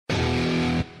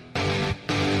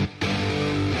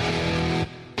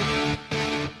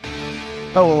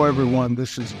Hello, everyone.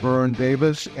 This is Vern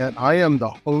Davis, and I am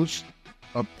the host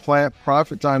of Plant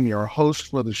Profits. I'm your host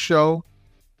for the show.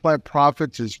 Plant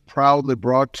Profits is proudly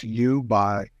brought to you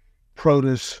by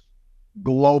Produce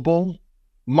Global.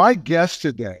 My guest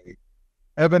today,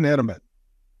 Eneman.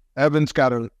 Evan's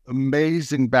got an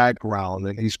amazing background,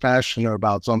 and he's passionate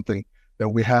about something that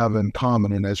we have in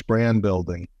common, and that's brand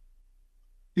building.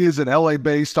 He is an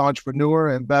LA-based entrepreneur,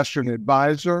 investor, and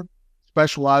advisor,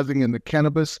 specializing in the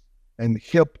cannabis and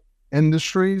hemp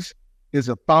industries. Is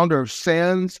a founder of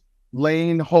Sands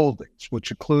Lane Holdings, which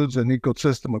includes an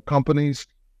ecosystem of companies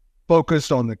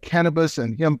focused on the cannabis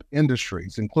and hemp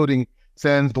industries, including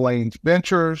Sands Lane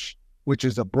Ventures, which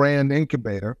is a brand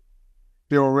incubator,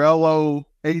 the Orello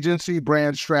Agency,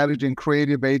 brand strategy and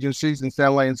creative agencies, and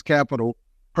Sands Lane's Capital,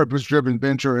 purpose-driven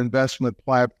venture investment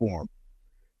platform.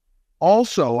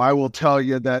 Also, I will tell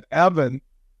you that Evan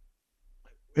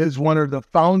is one of the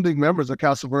founding members of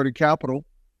Casa Verde Capital,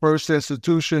 first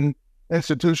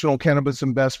institutional cannabis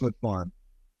investment fund.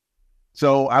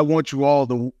 So I want you all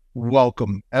to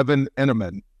welcome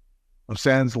Eneman of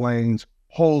Sands Lane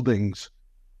Holdings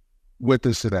with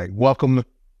us today. Welcome,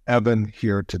 Evan,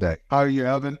 here today. How are you,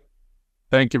 Evan?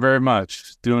 Thank you very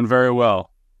much. Doing very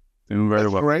well. That's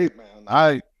great,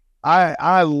 man.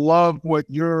 I love what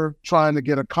you're trying to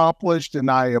get accomplished,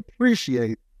 and I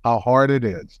appreciate how hard it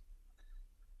is.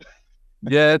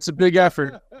 Yeah, it's a big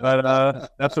effort, but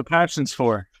that's what passion's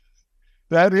for.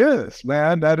 That is,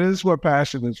 man. That is what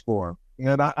passion is for.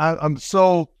 And I'm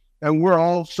so, and we're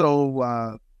all so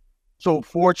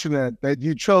fortunate that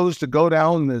you chose to go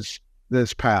down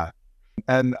this path.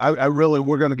 And I really,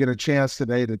 we're going to get a chance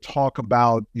today to talk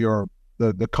about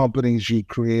the companies you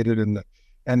created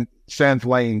and Sands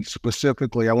Lane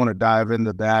specifically. I want to dive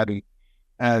into that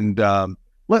and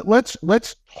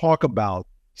let's talk about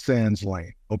Sands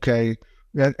Lane, okay?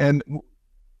 And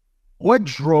what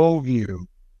drove you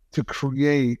to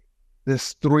create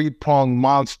this three-pronged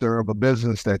monster of a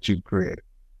business that you created?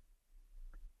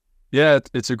 Yeah,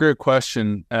 it's a great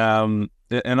question. And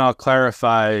I'll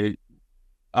clarify,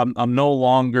 I'm no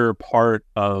longer part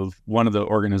of one of the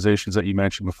organizations that you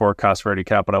mentioned before, Casa Verde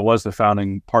Capital. I was the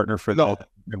founding partner for that.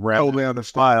 Totally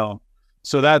understand.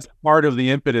 So that's part of the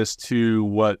impetus to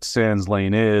what Sands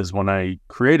Lane is when I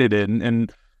created it.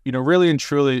 And you know, really and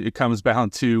truly, it comes down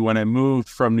to when I moved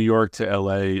from New York to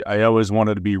LA, I always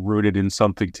wanted to be rooted in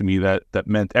something to me that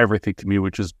meant everything to me,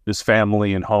 which is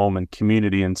family and home and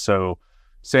community. And so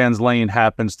Sands Lane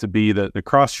happens to be the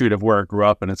cross street of where I grew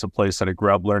up, and it's a place that I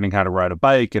grew up learning how to ride a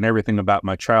bike and everything about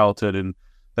my childhood. And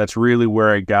that's really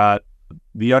where I got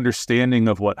the understanding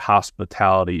of what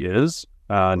hospitality is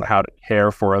and how to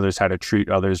care for others, how to treat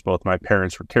others. Both my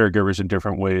parents were caregivers in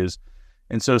different ways.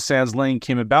 And so Sands Lane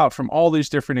came about from all these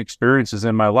different experiences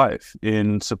in my life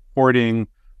in supporting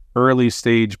early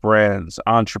stage brands,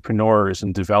 entrepreneurs,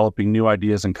 and developing new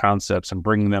ideas and concepts and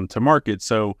bringing them to market.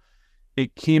 So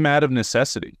it came out of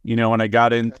necessity. You know, when I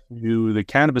got into the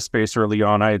cannabis space early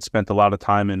on, I had spent a lot of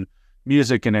time in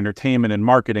music and entertainment and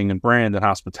marketing and brand and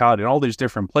hospitality and all these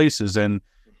different places. And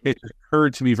it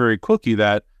occurred to me very quickly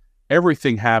that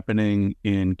everything happening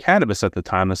in cannabis at the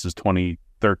time, this is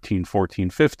 2013, 14,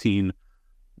 15,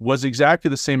 was exactly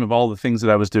the same of all the things that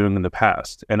I was doing in the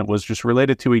past. And it was just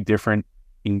related to a different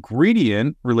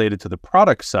ingredient related to the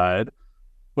product side,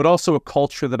 but also a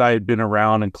culture that I had been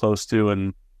around and close to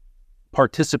and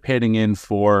participating in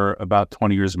for about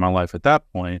 20 years of my life at that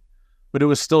point. But it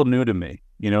was still new to me.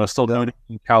 You know, it's still new to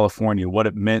me in California. What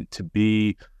it meant to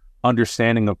be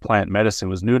understanding of plant medicine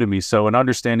was new to me. So in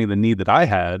understanding the need that I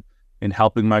had in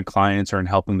helping my clients or in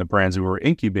helping the brands we were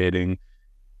incubating,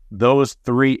 those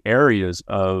three areas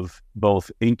of both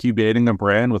incubating a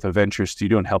brand with a venture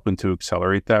studio and helping to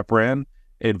accelerate that brand,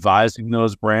 advising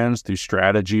those brands through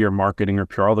strategy or marketing or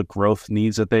PR, all the growth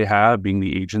needs that they have, being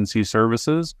the agency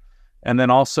services, and then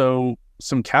also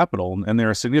some capital. And there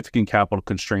are significant capital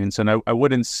constraints. And I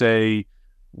wouldn't say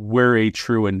we're a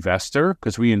true investor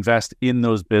because we invest in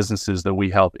those businesses that we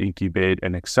help incubate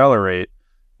and accelerate.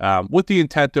 With the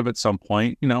intent of at some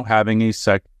point, you know, having a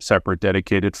separate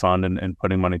dedicated fund and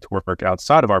putting money to work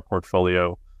outside of our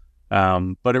portfolio.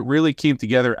 But it really came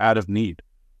together out of need.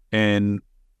 And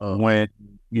when,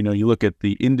 you know, you look at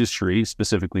the industry,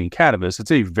 specifically in cannabis,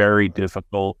 it's a very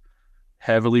difficult,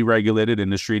 heavily regulated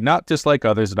industry, not just like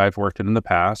others that I've worked in the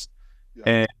past. Yeah.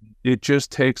 And it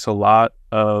just takes a lot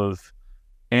of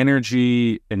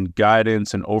energy and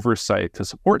guidance and oversight to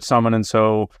support someone. And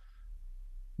so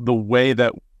the way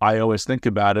that I always think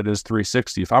about it is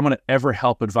 360. If I'm going to ever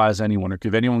help advise anyone or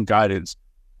give anyone guidance,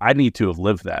 I need to have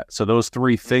lived that. So those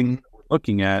three things we're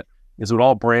looking at is what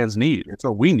all brands need. It's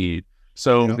what we need.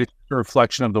 So it's a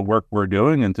reflection of the work we're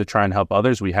doing, and to try and help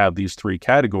others, we have these 3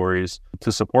 categories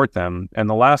to support them. And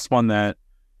the last one that,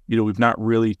 we've not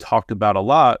really talked about a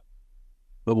lot,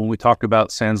 but when we talk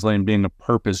about Sands Lane being a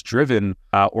purpose-driven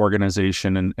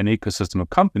organization and an ecosystem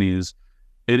of companies,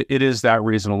 it is that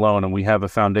reason alone. And we have a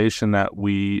foundation that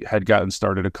we had gotten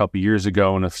started a couple of years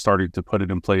ago and have started to put it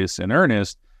in place in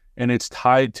earnest. And it's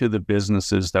tied to the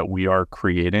businesses that we are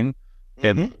creating.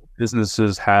 And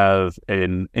businesses have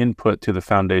an input to the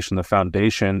foundation. The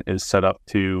foundation is set up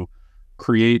to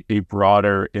create a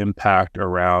broader impact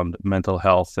around mental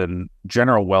health and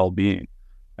general well-being.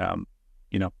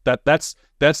 That's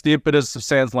the impetus of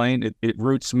Sands Lane. It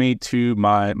roots me to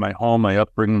my home, my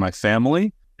upbringing, my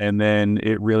family. And then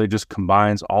it really just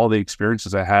combines all the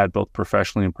experiences I had, both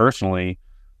professionally and personally,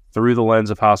 through the lens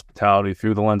of hospitality,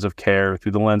 through the lens of care,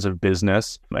 through the lens of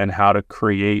business, and how to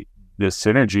create this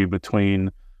synergy between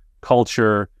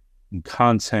culture and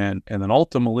content, and then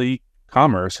ultimately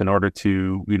commerce in order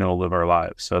to, live our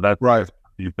lives. So that's right.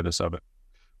 The impetus of it.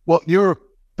 Well,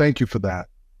 thank you for that.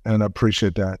 And I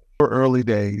appreciate that. For early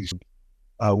days,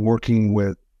 working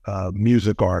with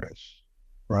music artists,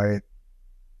 right?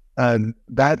 And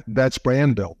that's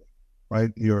brand building,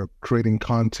 right? You're creating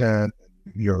content,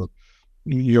 you're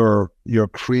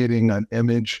creating an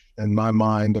image in my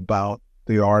mind about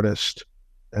the artist,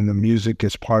 and the music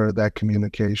is part of that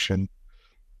communication.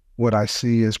 What I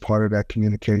see is part of that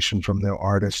communication from the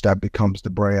artist that becomes the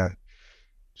brand.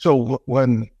 So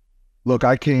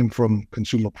I came from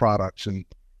consumer products,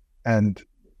 and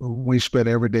we spent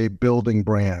every day building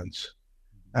brands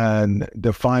and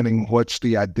defining what's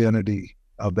the identity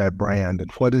of that brand, and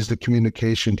what is the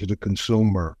communication to the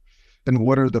consumer, and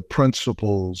what are the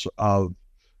principles of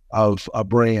a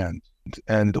brand,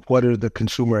 and what are the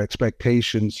consumer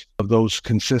expectations of those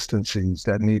consistencies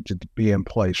that need to be in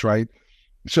place, right?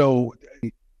 So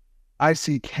I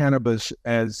see cannabis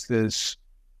as this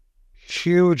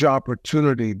huge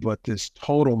opportunity, but this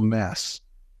total mess.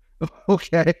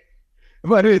 Okay.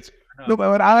 But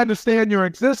but I understand your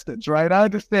existence, right? I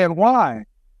understand why,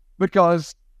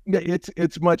 because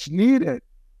it's much needed.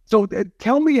 So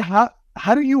tell me, how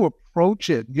do you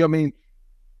approach it? I mean,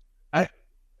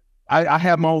 I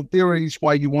have my own theories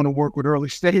why you want to work with early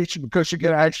stage, because you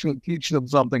can actually teach them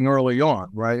something early on,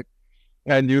 right?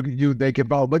 And they can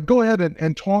follow. But go ahead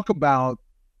and talk about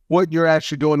what you're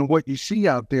actually doing and what you see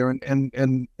out there,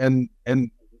 and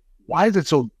why is it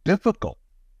so difficult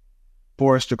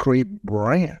for us to create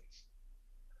brands,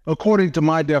 according to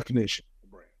my definition.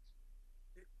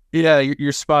 Yeah,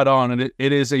 you're spot on. And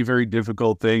it is a very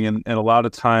difficult thing. And a lot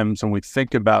of times when we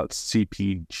think about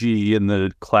CPG and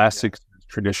the classic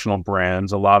traditional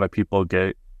brands, a lot of people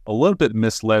get a little bit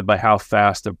misled by how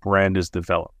fast a brand is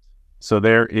developed. So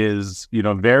there is,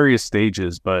 various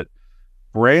stages, but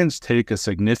brands take a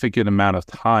significant amount of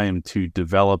time to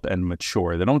develop and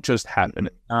mature. They don't just happen.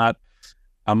 It's not,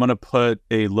 I'm going to put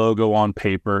a logo on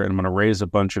paper and I'm going to raise a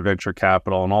bunch of venture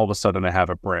capital and all of a sudden I have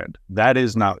a brand. That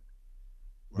is not.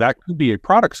 That could be a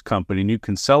products company, and you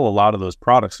can sell a lot of those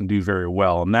products and do very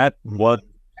well. And that was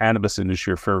cannabis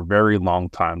industry for a very long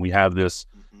time. We have this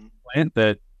plant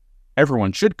that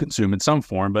everyone should consume in some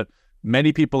form, but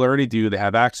many people already do. They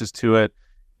have access to it,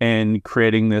 and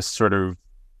creating this sort of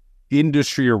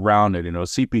industry around it,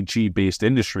 CPG-based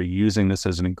industry, using this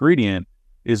as an ingredient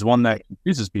is one that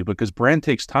confuses people, because brand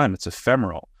takes time. It's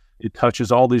ephemeral. It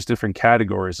touches all these different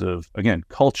categories of, again,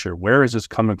 culture. Where is this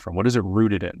coming from? What is it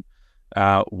rooted in?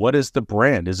 What is the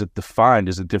brand? Is it defined?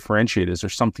 Is it differentiated? Is there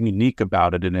something unique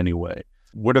about it in any way?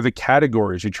 What are the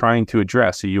categories you're trying to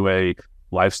address? Are you a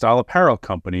lifestyle apparel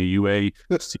company? Are you a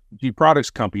CPG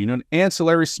products company? An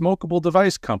ancillary smokable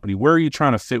device company? Where are you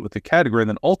trying to fit with the category? And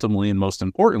then ultimately, and most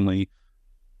importantly,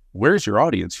 where's your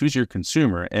audience? Who's your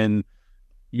consumer? And,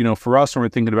 for us, when we're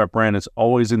thinking about brand, it's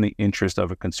always in the interest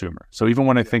of a consumer. So even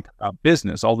when I think about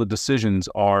business, all the decisions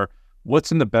are,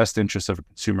 what's in the best interest of a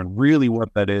consumer? And really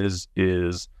what that is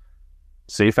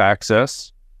safe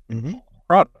access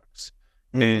products.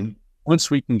 And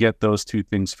once we can get those two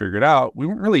things figured out, we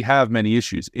won't really have many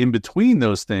issues. In between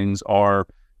those things are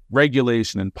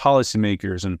regulation and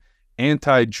policymakers and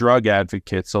anti-drug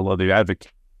advocates, although they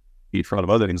advocate for a lot of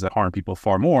other things that harm people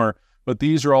far more. But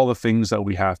these are all the things that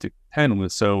we have to contend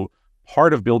with. So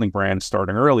part of building brands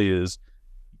starting early is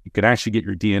you can actually get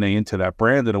your DNA into that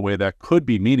brand in a way that could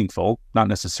be meaningful. Not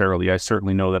necessarily. I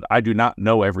certainly know that I do not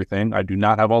know everything. I do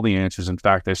not have all the answers. In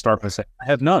fact, I start by saying I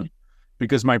have none,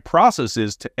 because my process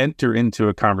is to enter into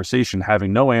a conversation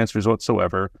having no answers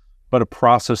whatsoever, but a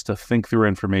process to think through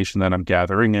information that I'm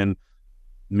gathering and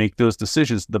make those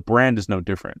decisions. The brand is no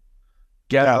different.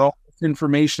 Gather all this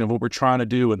information of what we're trying to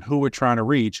do and who we're trying to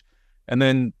reach, and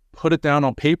then put it down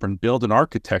on paper and build an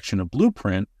architecture and a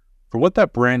blueprint for what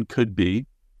that brand could be,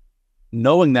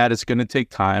 knowing that it's going to take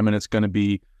time and it's going to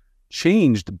be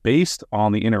changed based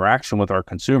on the interaction with our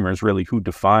consumers, really who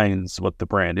defines what the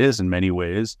brand is in many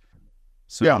ways.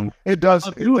 So yeah, it does.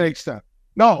 It makes sense.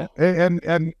 No,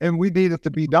 and we need it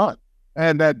to be done.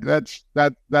 And that's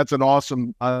an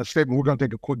awesome statement. We're going to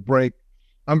take a quick break.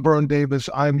 I'm Vern Davis.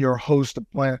 I'm your host of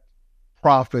Plant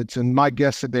Profits, and my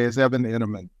guest today is Evan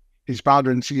Eneman. He's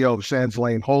founder and CEO of Sands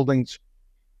Lane Holdings.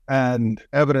 And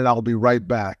Evan and I'll be right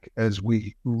back as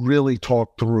we really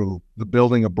talk through the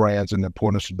building of brands and the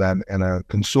importance of that in a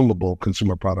consumable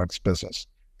consumer products business,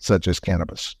 such as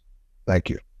cannabis. Thank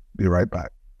you. Be right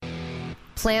back.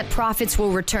 Plant Profits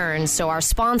will return so our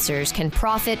sponsors can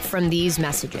profit from these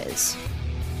messages.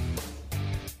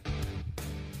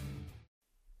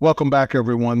 Welcome back,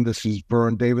 everyone. This is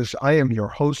Vern Davis. I am your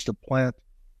host of Plant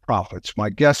Profits. My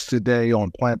guest today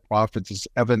on Plant Profits is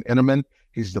Evan Eneman.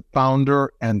 He's the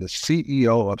founder and the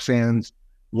CEO of Sands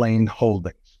Lane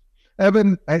Holdings.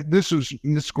 Evan,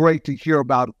 it's great to hear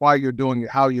about why you're doing it,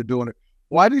 how you're doing it.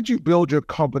 Why did you build your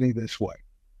company this way?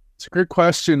 It's a great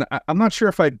question. I'm not sure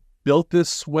if I built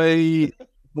this way,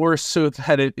 more so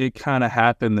that it kind of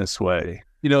happened this way.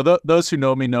 You know, those who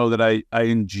know me know that I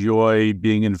enjoy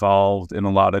being involved in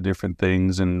a lot of different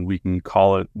things, and we can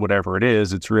call it whatever it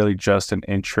is. It's really just an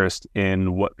interest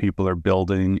in what people are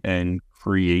building and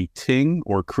creating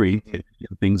or creating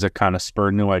things that kind of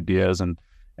spur new ideas. And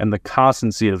the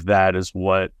constancy of that is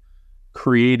what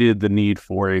created the need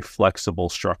for a flexible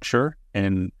structure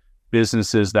and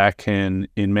businesses that can,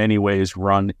 in many ways,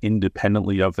 run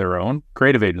independently of their own.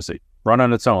 Creative agency, run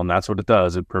on its own. That's what it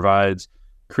does. It provides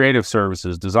creative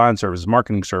services, design services,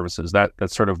 marketing services.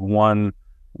 That's sort of one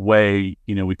way,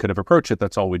 we could have approached it.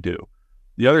 That's all we do.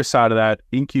 The other side of that,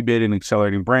 incubating and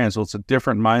accelerating brands, well, it's a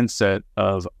different mindset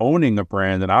of owning a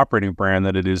brand and operating a brand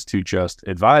than it is to just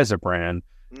advise a brand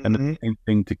and the same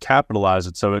thing to capitalize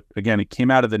it. So it came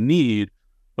out of the need,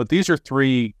 but these are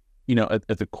three,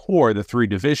 at the core, the three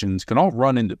divisions can all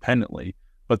run independently,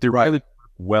 but they really work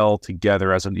well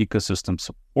together as an ecosystem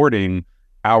supporting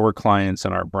our clients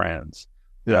and our brands.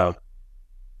 So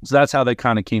that's how they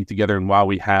kind of came together. And while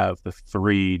we have the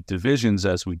three divisions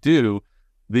as we do,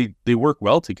 they work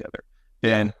well together.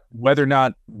 And whether or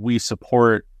not we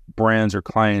support brands or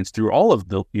clients through all of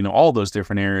the, all those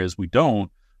different areas, we don't.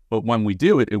 But when we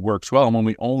do it, it works well. And when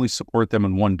we only support them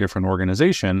in one different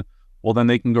organization, well, then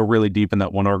they can go really deep in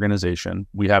that one organization.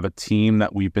 We have a team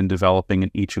that we've been developing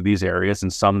in each of these areas,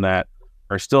 and some that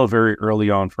are still very early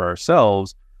on for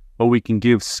ourselves, but we can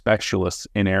give specialists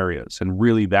in areas. And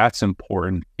really that's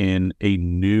important in a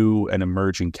new and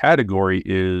emerging category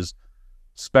is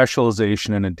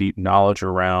specialization and a deep knowledge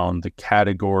around the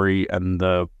category and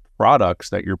the products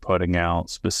that you're putting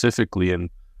out specifically. And,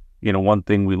 one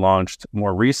thing we launched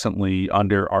more recently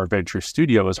under our venture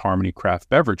studio is Harmony Craft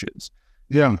Beverages.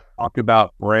 Yeah. We talk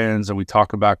about brands and we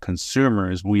talk about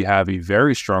consumers. We have a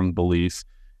very strong belief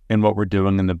in what we're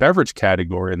doing in the beverage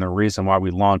category. And the reason why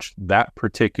we launched that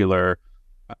particular,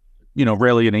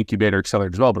 really an incubator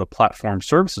accelerator as well, but a platform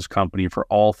services company for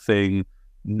all thing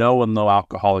no and low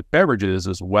alcoholic beverages,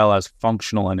 as well as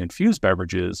functional and infused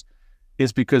beverages,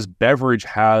 is because beverage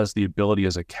has the ability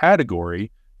as a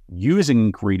category, using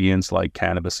ingredients like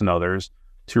cannabis and others,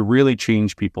 to really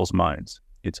change people's minds.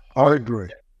 It's hard I agree.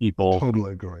 People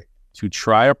Totally agree. to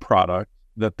try a product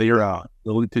that they are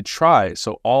willing to try.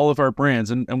 So all of our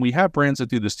brands, and we have brands that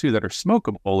do this too, that are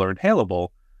smokable or inhalable,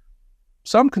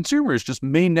 some consumers just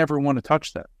may never want to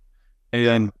touch them.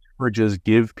 And beverages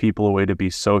give people a way to be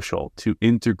social, to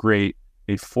integrate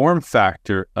a form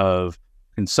factor of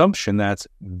consumption that's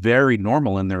very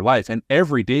normal in their life. And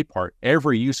every day part,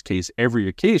 every use case, every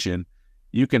occasion,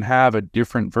 you can have a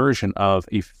different version of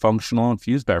a functional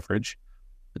infused beverage,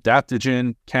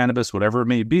 adaptogen, cannabis, whatever it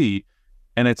may be.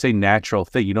 And it's a natural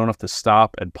thing. You don't have to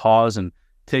stop and pause and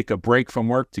take a break from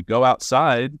work to go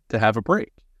outside to have a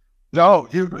break. No,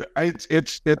 it's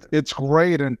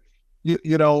great. And,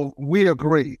 we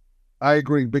agree. I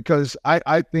agree because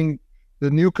I think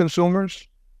the new consumers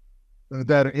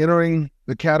that are entering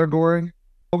the category,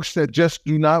 folks that just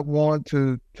do not want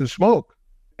to smoke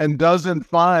and doesn't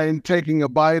find taking a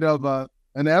bite of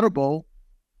an edible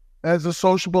as a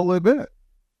sociable event,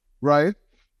 right?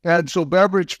 And so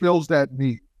beverage fills that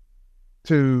need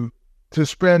to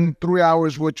spend 3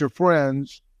 hours with your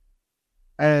friends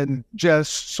and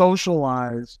just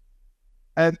socialize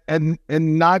and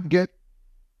not get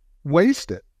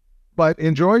wasted, but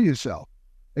enjoy yourself.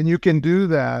 And you can do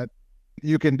that.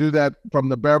 You can do that from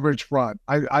the beverage front.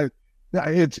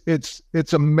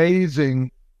 It's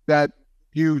amazing that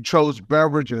you chose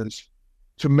beverages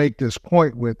to make this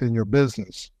point with in your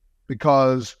business,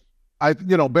 because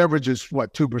beverage is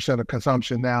what, 2% of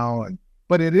consumption now,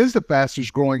 but it is the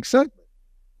fastest growing segment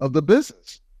of the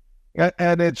business.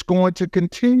 And it's going to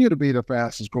continue to be the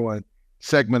fastest growing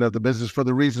segment of the business for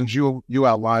the reasons you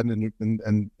outlined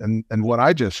and what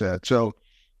I just said. So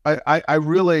I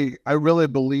really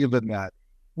believe in that.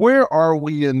 Where are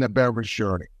we in the beverage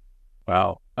journey?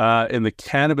 Wow. In the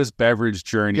cannabis beverage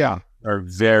journey, yeah, are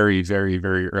very, very,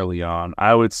 very early on.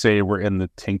 I would say we're in the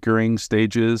tinkering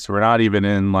stages. We're not even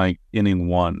in like inning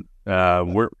one.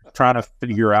 We're trying to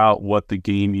figure out what the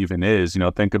game even is.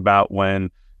 Think about when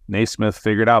Naismith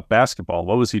figured out basketball.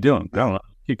 What was he doing? I don't know,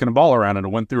 kicking a ball around and it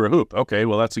went through a hoop. Okay,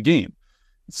 well, that's a game.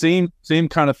 Same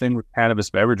kind of thing with cannabis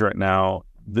beverage right now.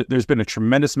 There's been a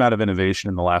tremendous amount of innovation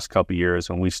in the last couple of years.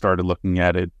 When we started looking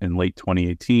at it in late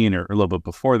 2018 or a little bit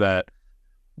before that,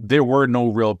 there were no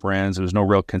real brands. There was no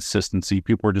real consistency.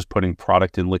 People were just putting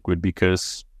product in liquid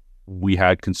because we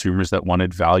had consumers that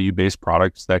wanted value-based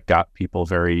products that got people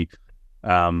very,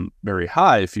 very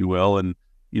high, if you will. And,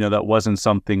 that wasn't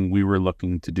something we were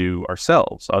looking to do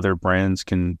ourselves. Other brands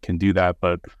can do that,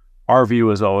 but our view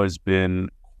has always been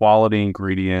quality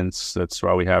ingredients. That's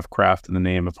why we have craft in the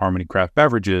name of Harmony Craft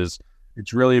Beverages.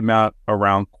 It's really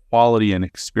around quality and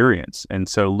experience. And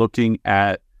so looking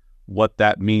at what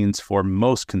that means for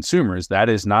most consumers, that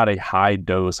is not a high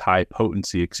dose, high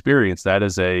potency experience. That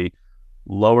is a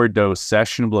lower dose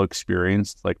sessionable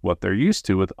experience, like what they're used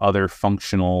to with other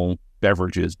functional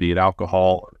beverages, be it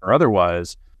alcohol or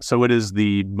otherwise. So it is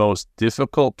the most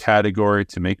difficult category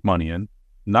to make money in,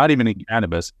 not even in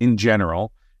cannabis, in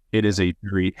general. It is a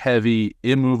very heavy,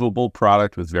 immovable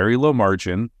product with very low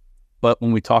margin. But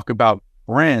when we talk about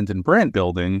brand and brand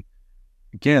building,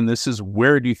 again, this is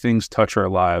where do things touch our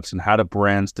lives and how do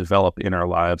brands develop in our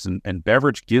lives? And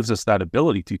beverage gives us that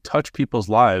ability to touch people's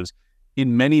lives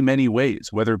in many, many ways,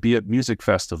 whether it be at music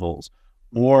festivals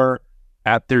or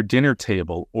at their dinner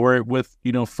table or with,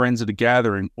 friends at a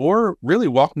gathering, or really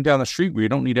walking down the street where you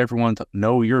don't need everyone to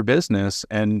know your business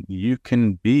and you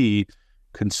can be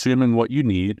consuming what you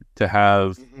need to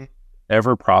have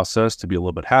ever processed to be a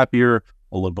little bit happier,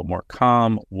 a little bit more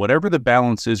calm, whatever the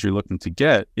balance is you're looking to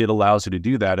get, it allows you to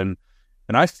do that. And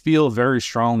I feel very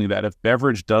strongly that if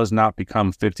beverage does not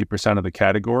become 50% of the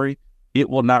category, it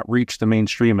will not reach the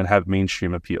mainstream and have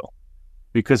mainstream appeal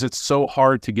because it's so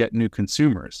hard to get new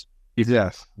consumers if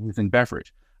you're using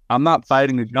beverage. I'm not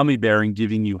biting a gummy bear and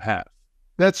giving you half.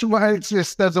 That's why it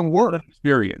just doesn't work.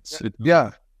 Experience. It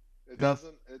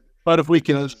doesn't. But if we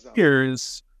can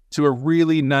cheers to a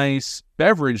really nice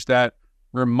beverage that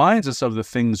reminds us of the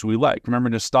things we like. Remember,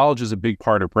 nostalgia is a big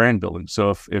part of brand building.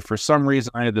 So if for some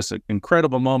reason I had this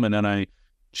incredible moment and I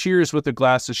cheers with a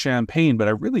glass of champagne, but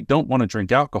I really don't want to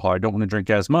drink alcohol, I don't want to drink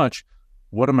as much,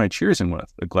 what am I cheersing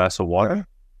with? A glass of water? Yeah.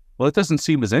 Well, it doesn't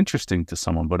seem as interesting to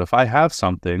someone, but if I have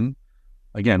something,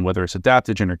 again, whether it's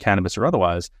adaptogen or cannabis or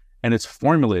otherwise, and it's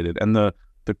formulated and the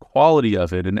quality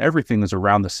of it and everything is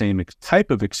around the same type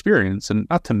of experience, and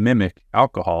not to mimic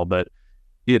alcohol, but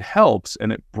it helps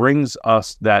and it brings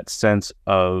us that sense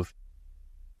of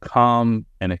calm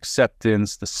and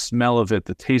acceptance, the smell of it,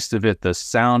 the taste of it, the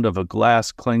sound of a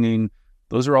glass clinging.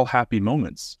 Those are all happy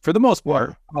moments for the most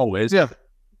part, always. Yeah.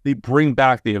 They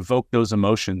evoke those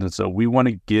emotions. And so we want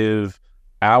to give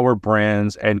our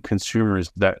brands and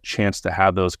consumers that chance to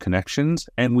have those connections.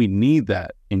 And we need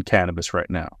that in cannabis right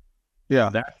now.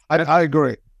 Yeah, I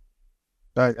agree.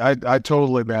 I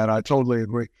totally, man. I totally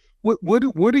agree. What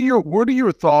are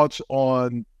your thoughts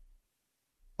on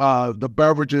the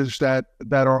beverages that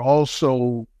are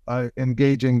also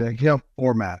engaging the hemp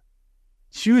format?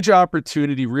 Huge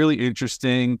opportunity, really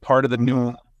interesting. Part of the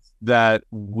new that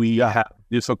we have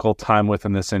a difficult time with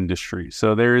in this industry.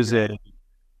 So there is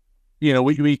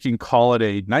we can call it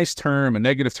a nice term, a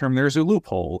negative term. There's a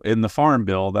loophole in the Farm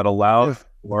Bill that allows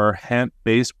for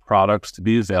hemp-based products to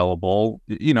be available,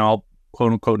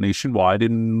 quote unquote, nationwide.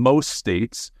 In most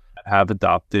states have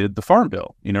adopted the Farm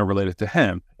Bill, related to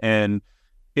hemp. And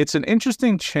it's an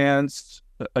interesting chance.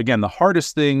 Again, the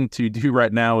hardest thing to do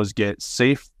right now is get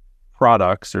safe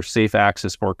products or safe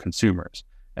access for consumers,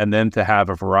 and then to have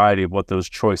a variety of what those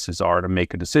choices are to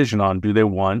make a decision on, do they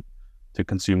want to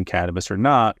consume cannabis or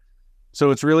not? So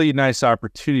it's really a nice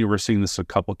opportunity. We're seeing this in a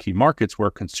couple key markets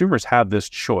where consumers have this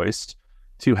choice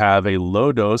to have a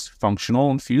low-dose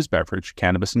functional infused beverage,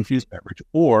 cannabis-infused beverage,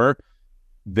 or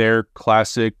their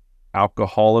classic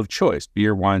alcohol of choice,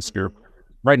 beer, wine, spirit,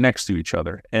 right next to each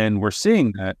other. And we're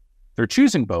seeing that they're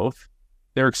choosing both,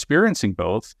 they're experiencing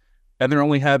both, and they're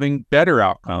only having better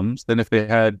outcomes than if they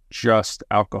had just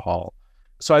alcohol.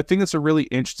 So I think it's a really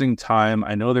interesting time.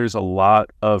 I know there's a lot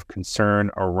of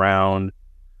concern around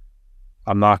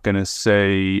I'm not going to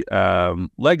say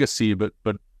legacy, but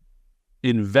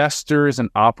investors and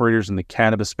operators in the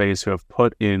cannabis space who have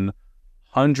put in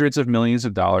hundreds of millions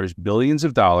of dollars, billions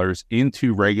of dollars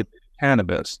into regulated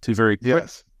cannabis to very quickly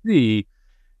see,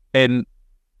 and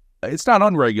it's not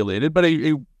unregulated, but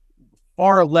a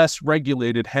far less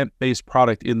regulated hemp-based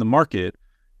product in the market,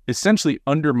 essentially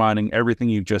undermining everything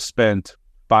you've just spent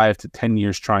 5 to 10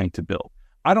 years trying to build.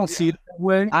 I don't see it that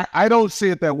way. I don't see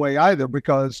it that way either,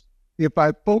 because if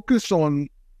I focus on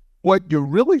what you're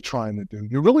really trying to do,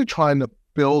 you're really trying to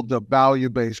build a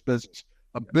value-based business,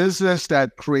 a business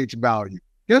that creates value.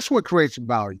 Guess what creates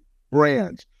value?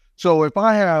 Brands. So if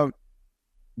I have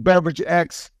beverage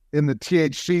X in the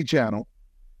THC channel,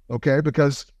 okay,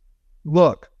 because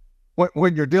look,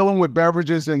 when you're dealing with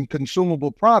beverages and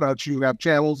consumable products, you have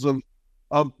channels of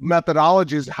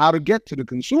methodologies how to get to the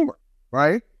consumer,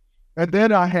 right? And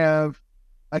then I have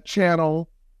a channel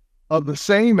of the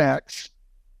same X,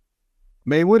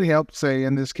 made with hemp, say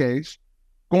in this case,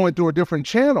 going through a different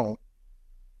channel.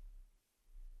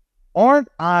 Aren't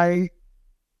I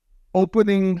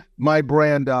opening my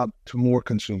brand up to more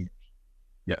consumers?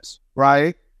 Yes.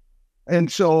 Right?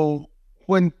 And so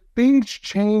when things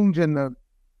change in the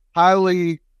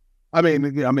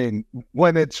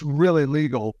when it's really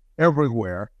legal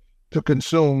everywhere to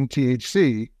consume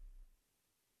THC,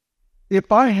 if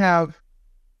I have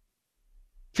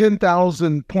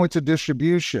 10,000 points of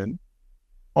distribution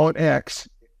on X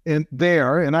and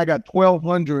I got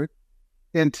 1,200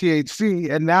 in THC,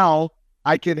 and now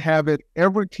I can have it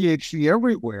every THC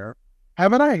everywhere,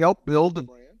 haven't I helped build the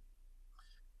brand?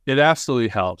 It absolutely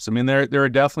helps. I mean, there are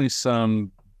definitely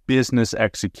some business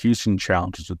execution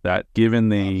challenges with that, given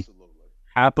the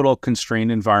capital constrained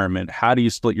environment. How do you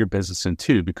split your business in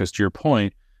two? Because to your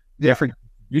point, different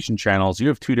distribution channels, you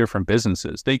have two different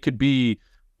businesses. They could be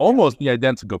almost the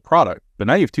identical product, but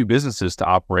now you have two businesses to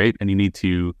operate, and you need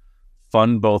to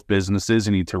fund both businesses.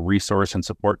 You need to resource and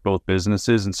support both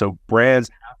businesses. And so brands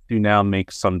have to now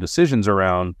make some decisions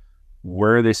around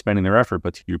where are they spending their effort.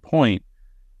 But to your point,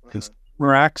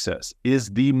 consumer access is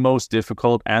the most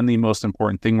difficult and the most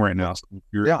important thing right now. So if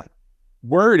you're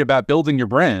worried about building your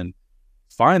brand,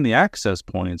 find the access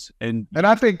points. And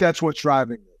I think that's what's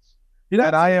driving this.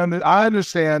 And I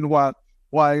understand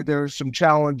why there's some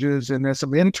challenges and there's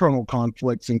some internal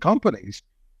conflicts in companies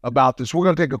about this. We're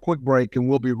going to take a quick break and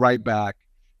we'll be right back.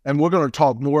 And we're going to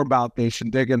talk more about this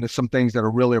and dig into some things that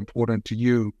are really important to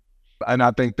you. And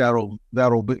I think that'll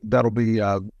be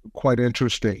quite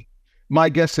interesting. My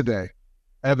guest today,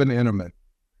 Evan Eneman.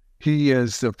 He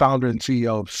is the founder and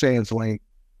CEO of Sands Lane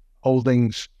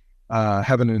Holdings.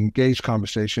 Having an engaged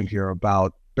conversation here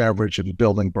about beverage and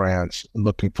building brands. And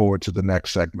looking forward to the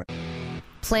next segment.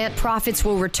 Plant Profits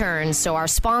will return so our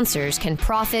sponsors can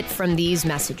profit from these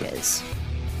messages.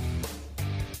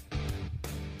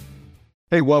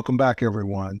 Hey, welcome back,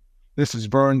 everyone. This is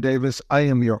Vern Davis. I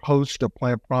am your host of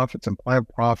Plant Profits, and Plant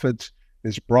Profits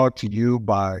is brought to you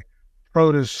by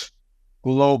Produce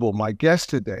Global. My guest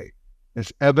today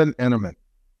is Evan Eneman.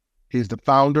 He's the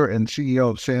founder and CEO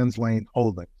of Sands Lane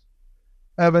Holdings.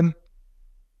 Evan,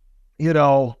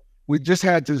 we just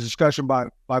had this discussion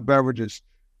by beverages.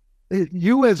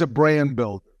 You as a brand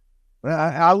builder,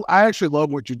 I actually love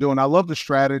what you're doing. I love the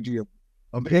strategy of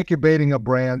incubating a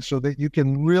brand so that you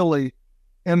can really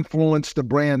influence the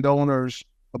brand owners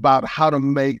about how to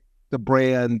make the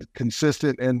brand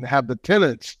consistent and have the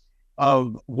tenets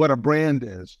of what a brand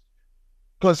is.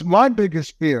 Because my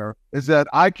biggest fear is that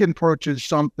I can purchase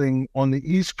something on the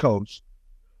East Coast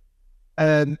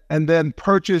and then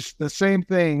purchase the same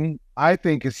thing, I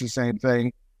think it's the same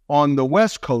thing, on the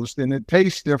West Coast, and it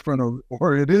tastes different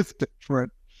or it is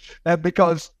different. And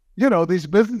because, these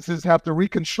businesses have to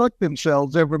reconstruct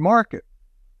themselves every market.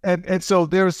 And so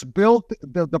there's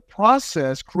the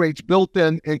process creates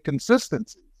built-in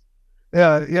inconsistencies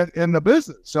in the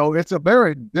business. So it's a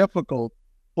very difficult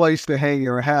place to hang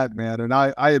your hat, man. And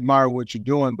I admire what you're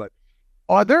doing, but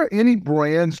are there any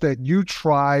brands that you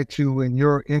try to, in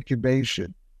your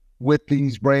incubation with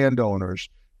these brand owners,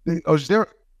 is there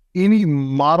any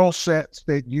model sets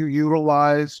that you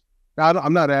utilize?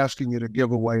 I'm not asking you to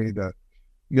give away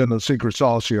the secret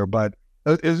sauce here, but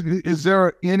is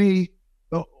there any,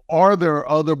 are there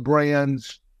other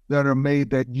brands that are made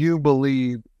that you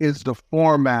believe is the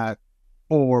format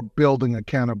for building a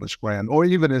cannabis brand, or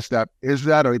even is that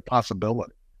a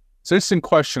possibility? It's an interesting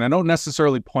question. I don't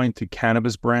necessarily point to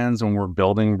cannabis brands when we're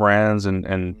building brands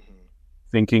and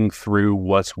thinking through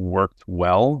what's worked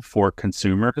well for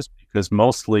consumers, because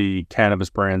mostly cannabis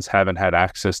brands haven't had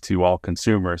access to all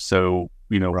consumers. So,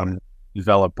 when we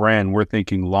develop brand, we're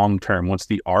thinking long-term. What's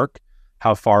the arc?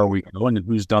 how far are we going and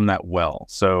who's done that well.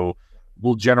 So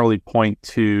we'll generally point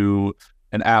to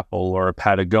an Apple or a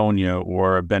Patagonia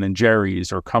or a Ben and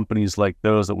Jerry's or companies like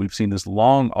those that we've seen this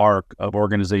long arc of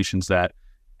organizations that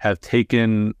have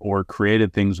taken or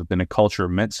created things within a culture,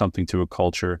 meant something to a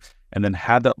culture, and then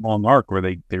had that long arc where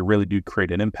they really do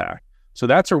create an impact. So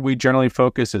that's where we generally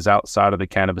focus, is outside of the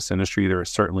cannabis industry. There are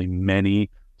certainly many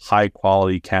high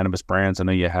quality cannabis brands. I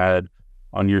know you had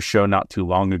on your show not too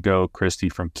long ago, Christy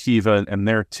from Kiva, and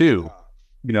there too,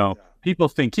 people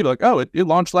think Kiva like, oh, it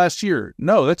launched last year.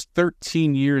 No, that's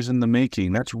 13 years in the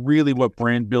making. That's really what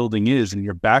brand building is, in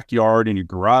your backyard, in your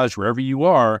garage, wherever you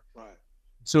are. Right.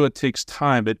 So it takes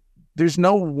time, but there's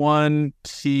no one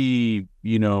key,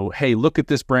 hey, look at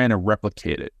this brand and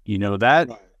replicate it. That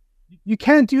right. You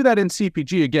can't do that in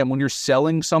CPG. Again, when you're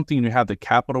selling something and you have the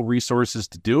capital resources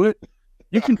to do it,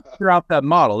 you can figure out that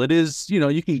model. It is, you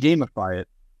can gamify it,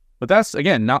 but that's,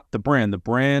 again, not the brand. The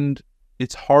brand,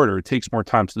 it's harder. It takes more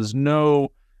time. So there's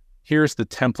no, here's the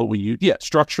template we use. Yeah,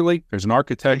 structurally, there's an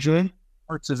architecture,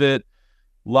 parts of it,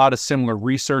 a lot of similar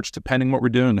research depending what we're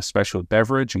doing, especially with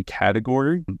beverage and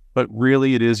category. But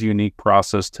really, it is a unique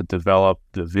process to develop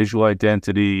the visual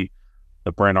identity,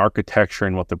 the brand architecture,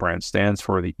 and what the brand stands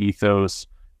for, the ethos.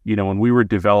 When we were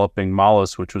developing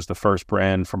Mollis, which was the first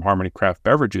brand from Harmony Craft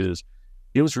Beverages,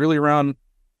 it was really around,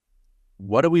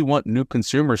 what do we want new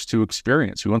consumers to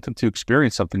experience? We want them to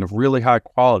experience something of really high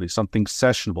quality, something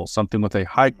sessionable, something with a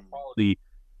high quality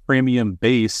premium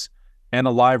base and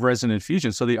a live resin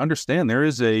infusion. So they understand there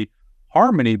is a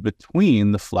harmony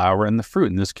between the flower and the fruit,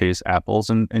 in this case, apples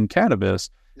and cannabis.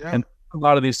 Yeah. And a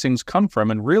lot of these things come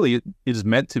from, and really it is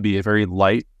meant to be a very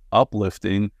light,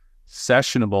 uplifting,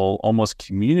 sessionable, almost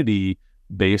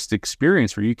community-based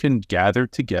experience where you can gather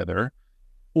together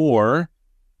or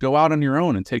go out on your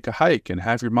own and take a hike and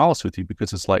have your Mollis with you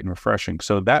because it's light and refreshing.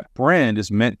 So that brand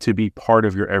is meant to be part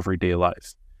of your everyday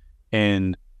life.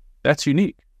 And that's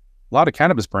unique. A lot of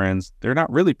cannabis brands, they're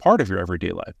not really part of your everyday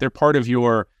life. They're part of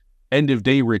your end of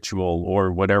day ritual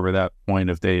or whatever that point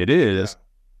of day it is. Yeah.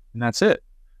 And that's it.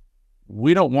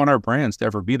 We don't want our brands to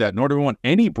ever be that, nor do we want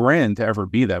any brand to ever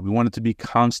be that. We want it to be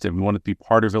constant. We want it to be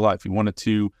part of your life. We want it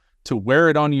to wear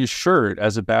it on your shirt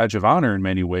as a badge of honor in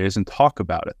many ways and talk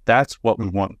about it. That's what we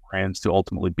want brands to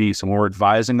ultimately be. So when we're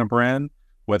advising a brand,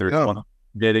 whether it's one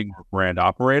bidding or brand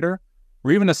operator,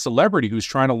 or even a celebrity who's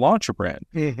trying to launch a brand,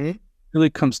 it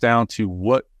really comes down to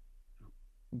what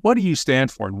do you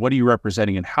stand for and what are you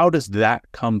representing and how does that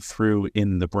come through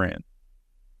in the brand?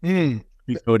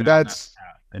 That's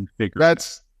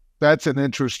an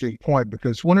interesting point,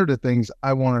 because one of the things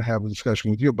I want to have a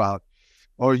discussion with you about,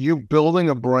 are you building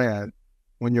a brand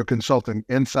when you're consulting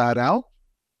inside out,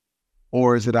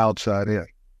 or is it outside in?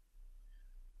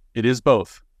 It is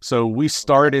both. So we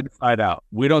start inside out.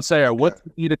 We don't say, what's the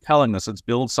key to telling us? Let's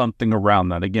build something around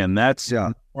that. Again, that's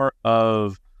part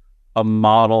of a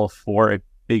model for a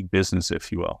big business,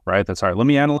 if you will, right? That's all right. Let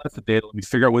me analyze the data. Let me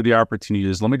figure out where the opportunity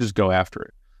is. Let me just go after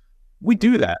it. We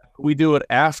do that. We do it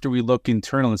after we look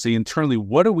internal and say, internally,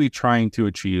 what are we trying to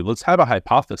achieve? Let's have a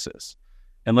hypothesis.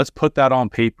 And let's put that on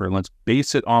paper and let's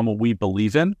base it on what we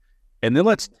believe in. And then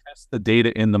let's test the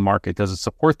data in the market. Does it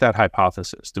support that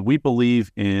hypothesis? Do we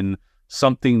believe in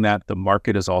something that the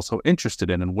market is also interested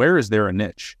in? And where is there a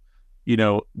niche?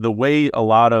 The way a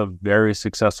lot of very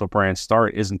successful brands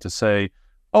start isn't to say,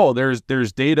 oh, there's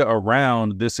data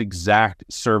around this exact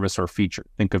service or feature.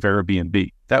 Think of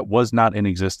Airbnb. That was not in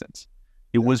existence.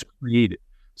 It was created.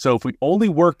 So if we only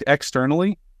worked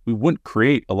externally, we wouldn't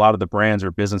create a lot of the brands or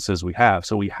businesses we have.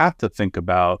 So we have to think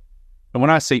about, and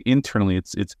when I say internally,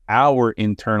 it's our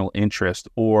internal interest,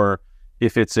 or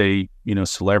if it's a,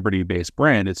 celebrity-based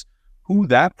brand, it's who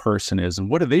that person is and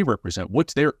what do they represent?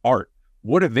 What's their art?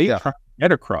 What are they trying to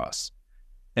get across?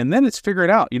 And then it's figured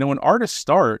out. When artists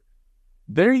start,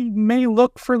 they may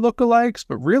look for lookalikes,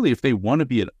 but really if they want to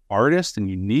be an artist and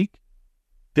unique,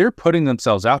 they're putting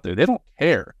themselves out there. They don't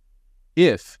care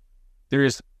if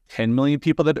there's 10 million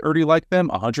people that already like them,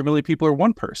 100 million people, or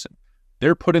one person.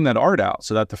 They're putting that art out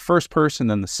so that the first person,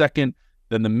 then the second,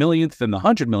 then the millionth, then the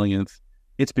 100 millionth,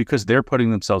 it's because they're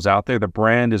putting themselves out there. The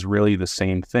brand is really the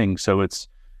same thing. So it's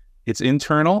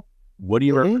internal. What do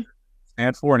you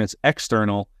stand for? And it's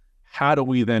external. How do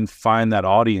we then find that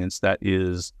audience that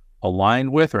is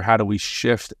aligned with, or how do we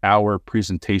shift our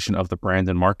presentation of the brand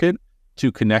and market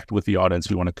to connect with the audience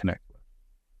we want to connect with?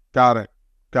 Got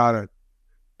it.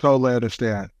 Totally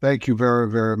understand. Thank you very,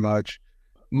 very much.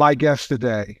 My guest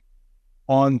today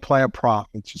on Plant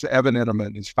Profits is Evan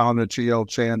Eneman. He's founder and CEO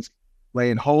of Sands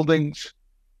Lane Holdings.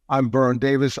 I'm Vern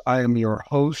Davis. I am your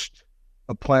host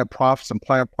of Plant Profits, and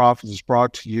Plant Profits is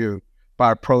brought to you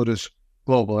by Produce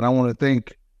Global. And I want to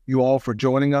thank you all for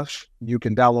joining us. You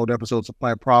can download episodes of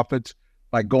Plant Profits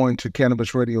by going to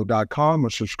cannabisradio.com or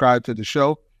subscribe to the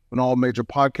show on all major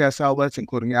podcast outlets,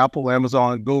 including Apple,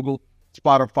 Amazon, Google,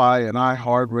 Spotify, and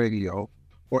iHeartRadio,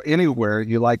 or anywhere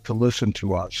you like to listen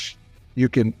to us. You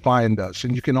can find us.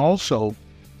 And you can also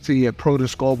see at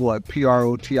Protis Global at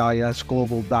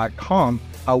protisglobal.com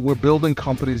how we're building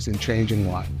companies and changing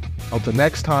lives. Until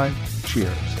next time,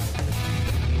 cheers.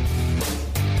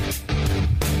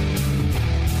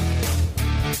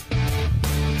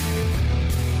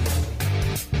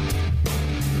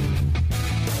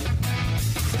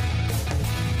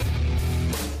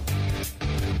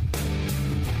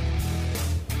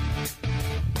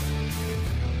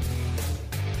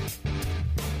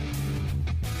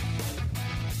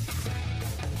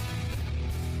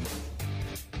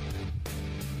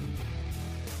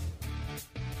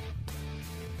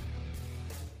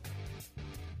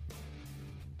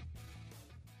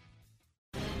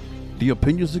 The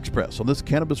opinions expressed on this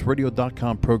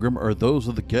CannabisRadio.com program are those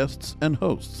of the guests and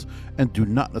hosts and do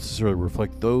not necessarily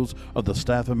reflect those of the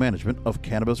staff and management of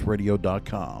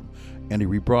CannabisRadio.com. Any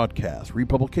rebroadcast,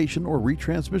 republication, or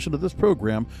retransmission of this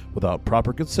program without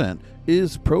proper consent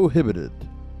is prohibited.